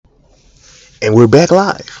And we're back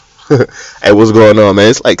live. Hey, what's going on,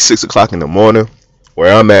 man? It's like 6 o'clock in the morning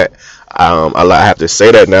where I'm at. I have to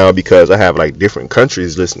say that now because I have like different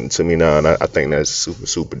countries listening to me now, and I think that's super,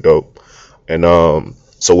 super dope. And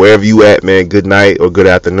so wherever you at, man, good night or good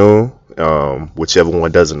afternoon. Whichever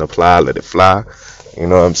one doesn't apply, let it fly. You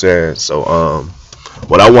know what I'm saying? So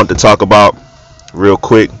what I want to talk about real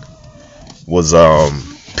quick was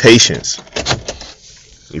patience.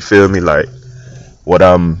 You feel me? Like what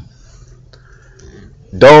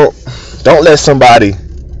don't let somebody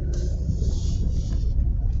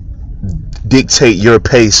dictate your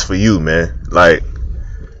pace for you, man. Like,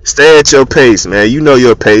 stay at your pace, man. You know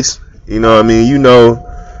your pace. You know what I mean? You know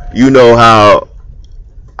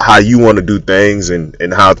how you want to do things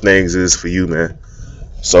and how things is for you, man.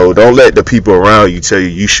 So don't let the people around you tell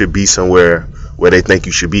you should be somewhere where they think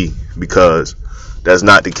you should be, because that's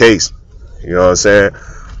not the case. You know what I'm saying?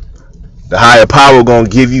 The higher power gonna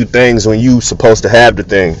give you things when you supposed to have the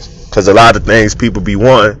things, because a lot of things people be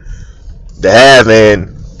wanting to have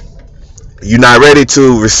and you're not ready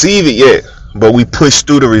to receive it yet, but we push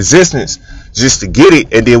through the resistance just to get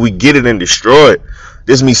it, and then we get it and destroy it.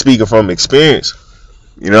 This is me speaking from experience.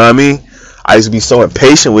 You know what I mean? I used to be so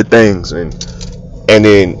impatient with things, and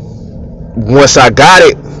then once I got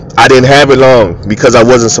it, I didn't have it long because I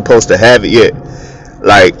wasn't supposed to have it yet.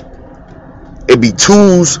 Like, it be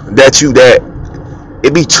tools that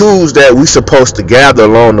we supposed to gather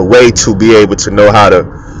along the way to be able to know how to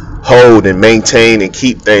hold and maintain and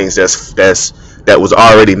keep things that was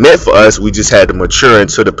already meant for us. We just had to mature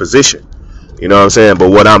into the position. You know what I'm saying?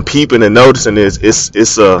 But what I'm peeping and noticing is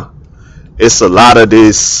it's a lot of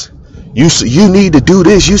this. You need to do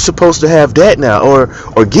this. You supposed to have that now, or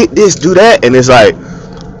get this, do that, and it's like,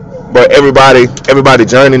 but everybody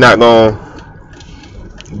journey not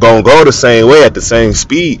gonna go the same way at the same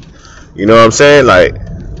speed. You know what I'm saying? Like,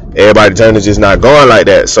 everybody's journey just not going like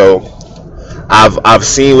that. So I've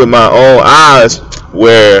seen with my own eyes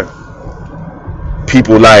where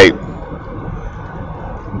people like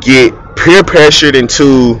get peer pressured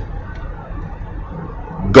into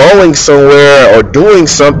going somewhere or doing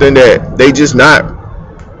something that they just not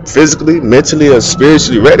physically, mentally, or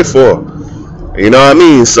spiritually ready for. You know what I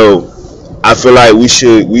mean? So I feel like we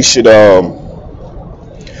should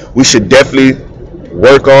definitely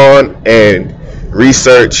work on and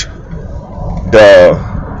research the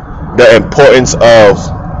importance of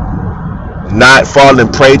not falling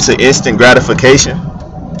prey to instant gratification,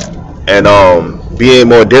 and being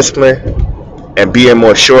more disciplined and being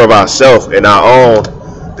more sure of ourselves and our own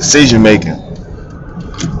decision making.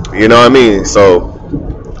 You know what I mean? So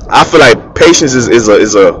I feel like patience is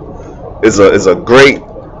a great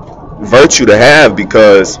virtue to have,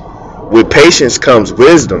 because with patience comes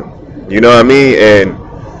wisdom. You know what I mean? And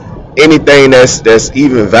anything that's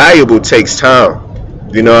even valuable takes time.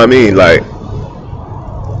 You know what I mean? Like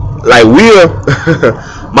we're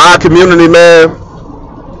my community, man.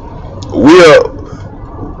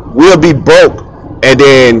 We'll be broke and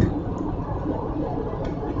then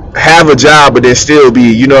have a job, but then still be,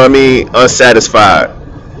 you know what I mean, unsatisfied.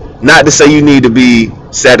 Not to say you need to be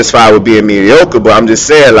satisfied with being mediocre, but I'm just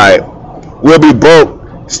saying, like, we'll be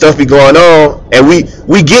broke, stuff be going on, and we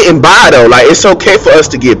getting by though. Like, it's okay for us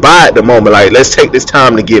to get by at the moment. Like, let's take this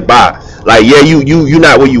time to get by. Like, yeah, you're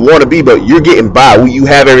not where you want to be, but you're getting by. You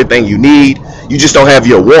have everything you need. You just don't have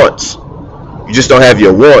your wants. You just don't have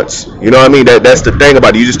your wants. You know what I mean? That's the thing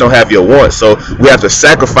about it. You just don't have your wants. So we have to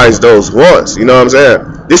sacrifice those wants. You know what I'm saying?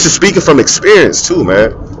 This is speaking from experience too,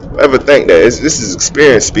 man. Ever think that? This is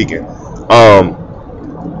experience speaking.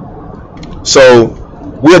 So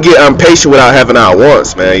we'll get impatient without having our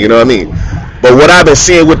wants, man. You know what I mean? But what I've been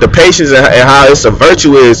seeing with the patience and how it's a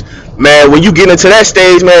virtue is, man, when you get into that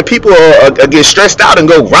stage, man, people are get stressed out and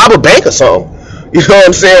go rob a bank or something. You know what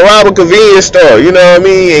I'm saying? Rob a convenience store. You know what I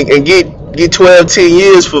mean? And get 12, 10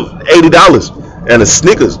 years for $80 and a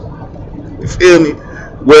Snickers. You feel me?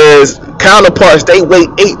 Whereas counterparts, they wait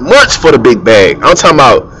 8 months for the big bag. I'm talking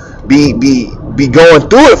about be going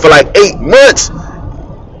through it for like 8 months.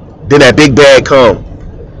 Then that big bag come.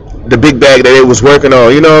 The big bag that it was working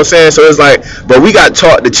on. You know what I'm saying? So it's like, but we got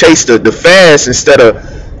taught to chase the fast instead of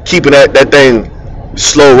keeping that thing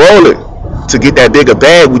slow rolling. To get that bigger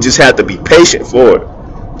bag, we just have to be patient for it.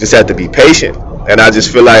 Just have to be patient. And I just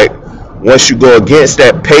feel like once you go against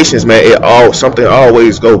that patience, man, something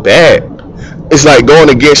always go bad. It's like going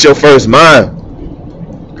against your first mind.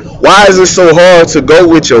 Why is it so hard to go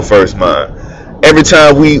with your first mind? Every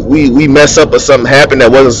time we mess up or something happen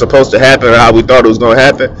that wasn't supposed to happen or how we thought it was going to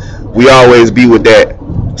happen, we always be with that,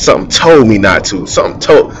 something told me not to.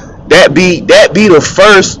 That be the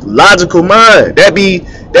first logical mind. That be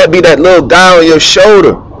that little guy on your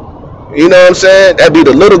shoulder. You know what I'm saying? That be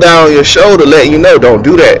the little guy on your shoulder letting you know, don't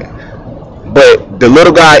do that. But the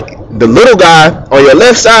little guy on your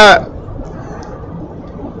left side,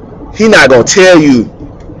 he not gonna tell you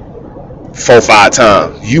 4-5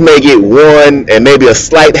 times. You may get one and maybe a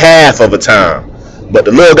slight half of a time. But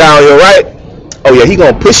the little guy on your right, oh yeah, he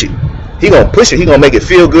gonna push it. He gonna push it. He gonna make it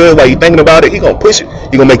feel good while you thinking about it. He gonna push it.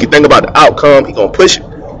 He gonna make you think about the outcome. He gonna push it.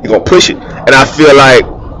 He gonna push it. And I feel like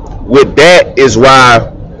with that is why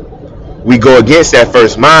we go against that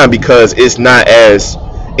first mind, because it's not as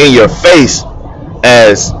in your face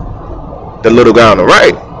as the little guy on the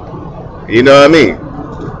right. You know what I mean?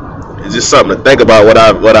 It's just something to think about.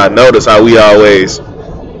 What I notice, how we always,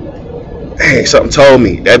 hey, something told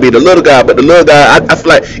me that'd be the little guy, but the little guy, I feel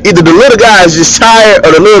like either the little guy is just tired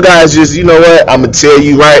or the little guy is just, you know what, I'm gonna tell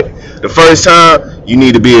you right the first time, you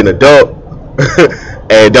need to be an adult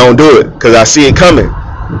and don't do it, because I see it coming.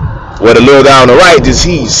 Where the little guy on the right,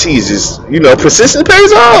 he's just, you know, persistent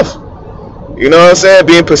pays off. You know what I'm saying?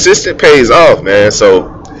 Being persistent pays off, man. So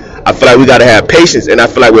I feel like we gotta have patience, and I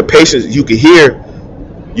feel like with patience, you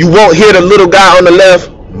won't hear the little guy on the left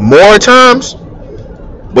more times,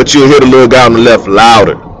 but you'll hear the little guy on the left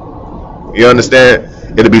louder. You understand?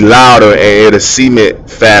 It'll be louder and it'll cement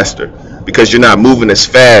faster, because you're not moving as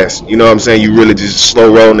fast. You know what I'm saying? You really just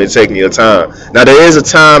slow rolling and taking your time. Now there is a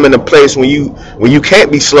time and a place when you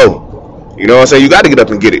can't be slow. You know what I'm saying? You got to get up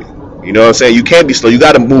and get it. You know what I'm saying? You can't be slow. You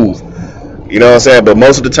got to move. You know what I'm saying? But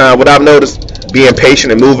most of the time, what I've noticed, being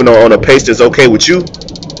patient and moving on a pace that's okay with you,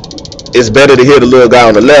 it's better to hear the little guy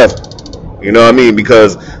on the left. You know what I mean?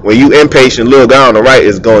 Because when you impatient, little guy on the right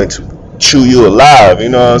is going to chew you alive. You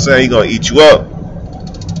know what I'm saying? He's going to eat you up.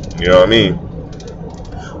 You know what I mean?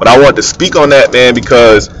 But I want to speak on that, man,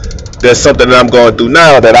 because there's something that I'm going through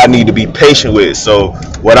now that I need to be patient with. So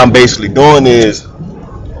what I'm basically doing is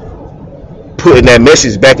putting that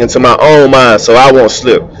message back into my own mind so I won't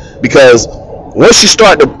slip. Because once you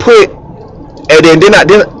start to put, and then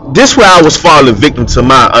this is where I was falling victim to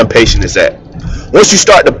my impatience at. Once you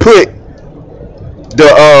start to put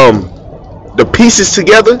the pieces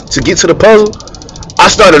together to get to the puzzle, I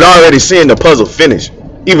started already seeing the puzzle finish,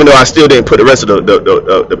 even though I still didn't put the rest of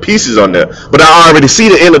the pieces on there. But I already see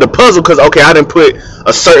the end of the puzzle, because okay, I didn't put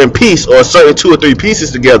a certain piece or a certain 2 or 3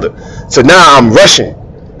 pieces together. So now I'm rushing.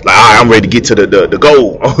 Like, all right, I'm ready to get to the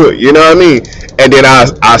goal. You know what I mean? And then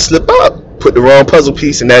I slip up, put the wrong puzzle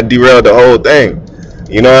piece, and that derailed the whole thing.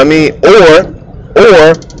 You know what I mean? Or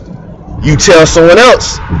you tell someone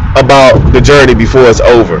else about the journey before it's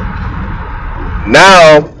over.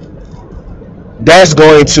 Now that's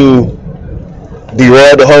going to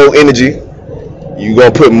derail the whole energy. You're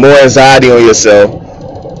going to put more anxiety on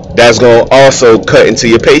yourself. That's going to also cut into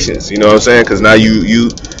your patience. You know what I'm saying? Because now you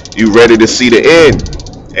ready to see the end.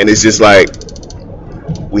 And it's just like,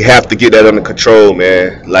 we have to get that under control,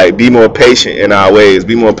 man. Like, be more patient in our ways.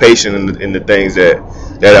 Be more patient in the things that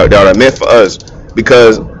are meant for us.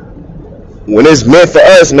 Because when it's meant for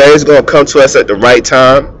us, man, it's going to come to us at the right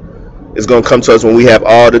time. It's going to come to us when we have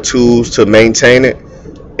all the tools to maintain it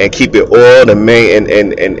and keep it oiled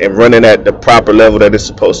and running at the proper level that it's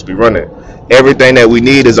supposed to be running. Everything that we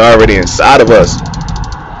need is already inside of us.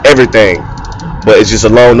 Everything. But it's just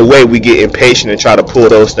along the way we get impatient and try to pull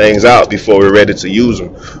those things out before we're ready to use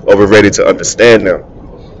them or we're ready to understand them.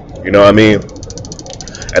 You know what I mean?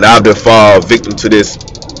 And I've been fall victim to this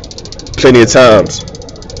plenty of times.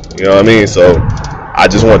 You know what I mean? So I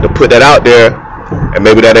just wanted to put that out there, and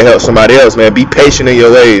maybe that'll help somebody else, man. Be patient in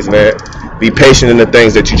your ways, man. Be patient in the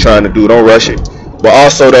things that you're trying to do. Don't rush it. But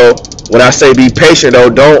also, though, when I say be patient, though,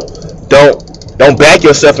 don't back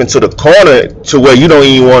yourself into the corner to where you don't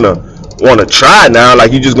even want to try now.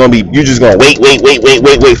 Like you're just gonna wait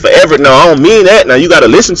forever. No, I don't mean that. Now you gotta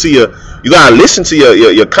listen to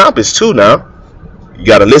your compass too. Now you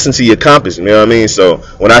gotta listen to your compass. You know what I mean? So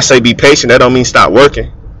when I say be patient, that don't mean stop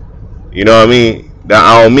working. You know what I mean? Now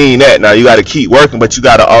I don't mean that. Now you gotta keep working, but you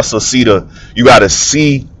gotta also see.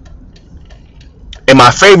 In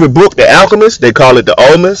my favorite book, The Alchemist, they call it the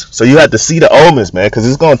omens. So you have to see the omens, man, because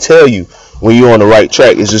it's gonna tell you when you're on the right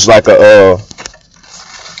track. It's just like a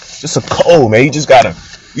code, man. You just gotta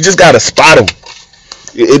spot them.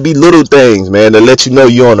 It be little things, man, that let you know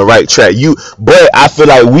you're on the right track. But I feel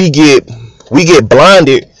like we get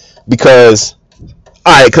blinded because,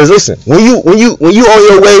 all right, because listen, when you on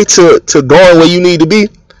your way to going where you need to be,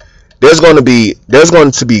 there's going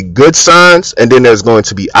to be good signs, and then there's going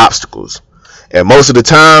to be obstacles. And most of the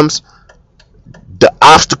times, the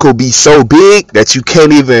obstacle be so big that you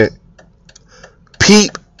can't even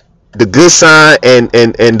peep the good sign and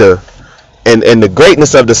the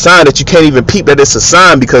greatness of the sign that you can't even peep that it's a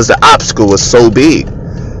sign because the obstacle was so big.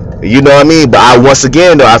 You know what I mean? But once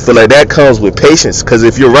again though, I feel like that comes with patience, because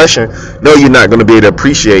if you're rushing, no, you're not going to be able to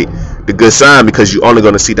appreciate the good sign because you're only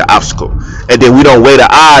going to see the obstacle. And then we don't weigh the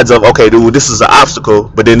odds of, okay, dude, this is an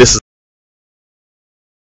obstacle, but then this is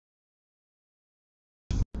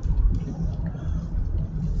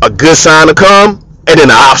a good sign to come, and then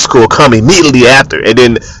the obstacle will come immediately after, and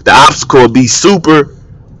then the obstacle will be super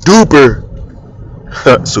duper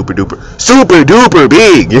super duper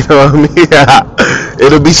big, you know what I mean?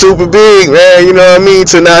 It'll be super big, man, you know what I mean?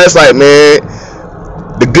 So now it's like, man,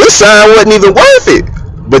 the good sign wasn't even worth it.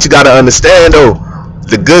 But you gotta understand though,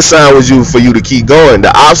 the good sign was for you to keep going.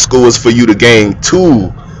 The obstacle was for you to gain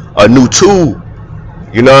a new tool.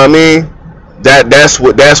 You know what I mean? That's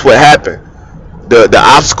what happened. The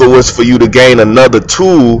obstacle was for you to gain another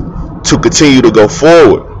tool to continue to go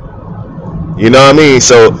forward. You know what I mean?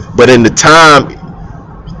 So, but in the time,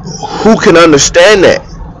 who can understand that?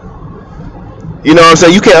 You know what I'm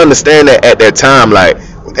saying? You can't understand that at that time. Like,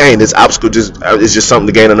 dang, this obstacle is just something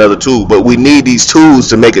to gain another tool. But we need these tools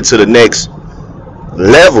to make it to the next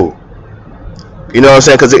level. You know what I'm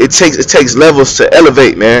saying? Because it takes levels to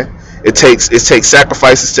elevate, man. It takes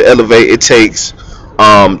sacrifices to elevate. It takes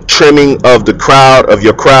trimming of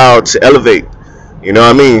your crowd to elevate. You know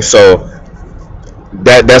what I mean? So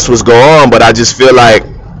that's what's going on. But I just feel like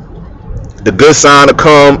the good sign to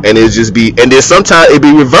come, and it just be, and then sometimes it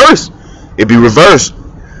be reversed.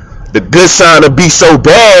 The good sign to be so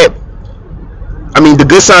bad, the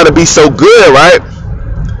good sign to be so good, right?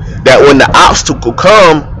 That when the obstacle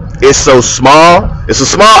come, it's so small. It's a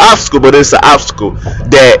small obstacle, but it's an obstacle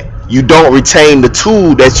that you don't retain the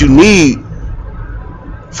tool that you need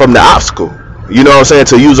from the obstacle. You know what I'm saying?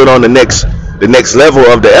 To use it on the next level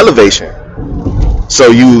of the elevation. So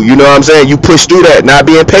you know what I'm saying? You push through that, not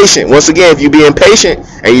being patient. Once again, if you're being patient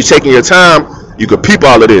and you're taking your time, you could peep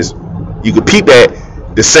all of this. You could peep that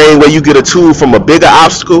the same way you get a tool from a bigger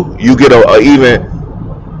obstacle, you get a even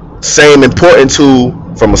same important tool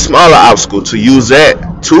from a smaller obstacle to use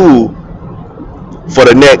that tool for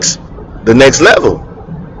the next level.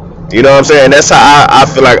 You know what I'm saying? And that's how I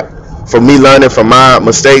feel like, for me learning from my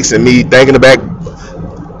mistakes and me thinking back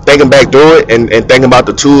through it and thinking about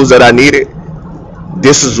the tools that I needed,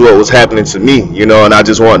 this is what was happening to me, you know. And I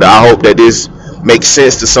hope that this makes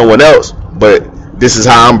sense to someone else, but this is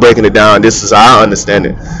how I'm breaking it down. This is how I understand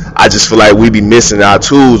it. I just feel like we be missing our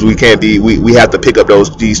tools. We have to pick up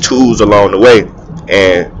these tools along the way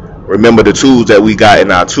and remember the tools that we got in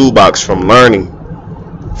our toolbox from learning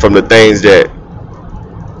from the things that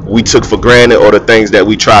we took for granted or the things that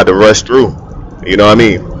we tried to rush through. You know what I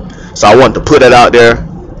mean? So I want to put that out there,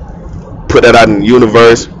 put that out in the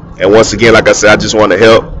universe. And once again, like I said, I just want to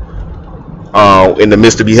help. In the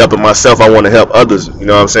midst of me helping myself, I want to help others. You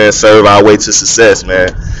know what I'm saying? Serve our way to success, man.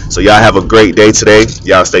 So y'all have a great day today.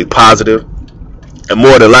 Y'all stay positive. And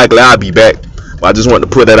more than likely, I'll be back. But I just wanted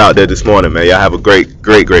to put that out there this morning, man. Y'all have a great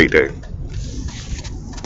day.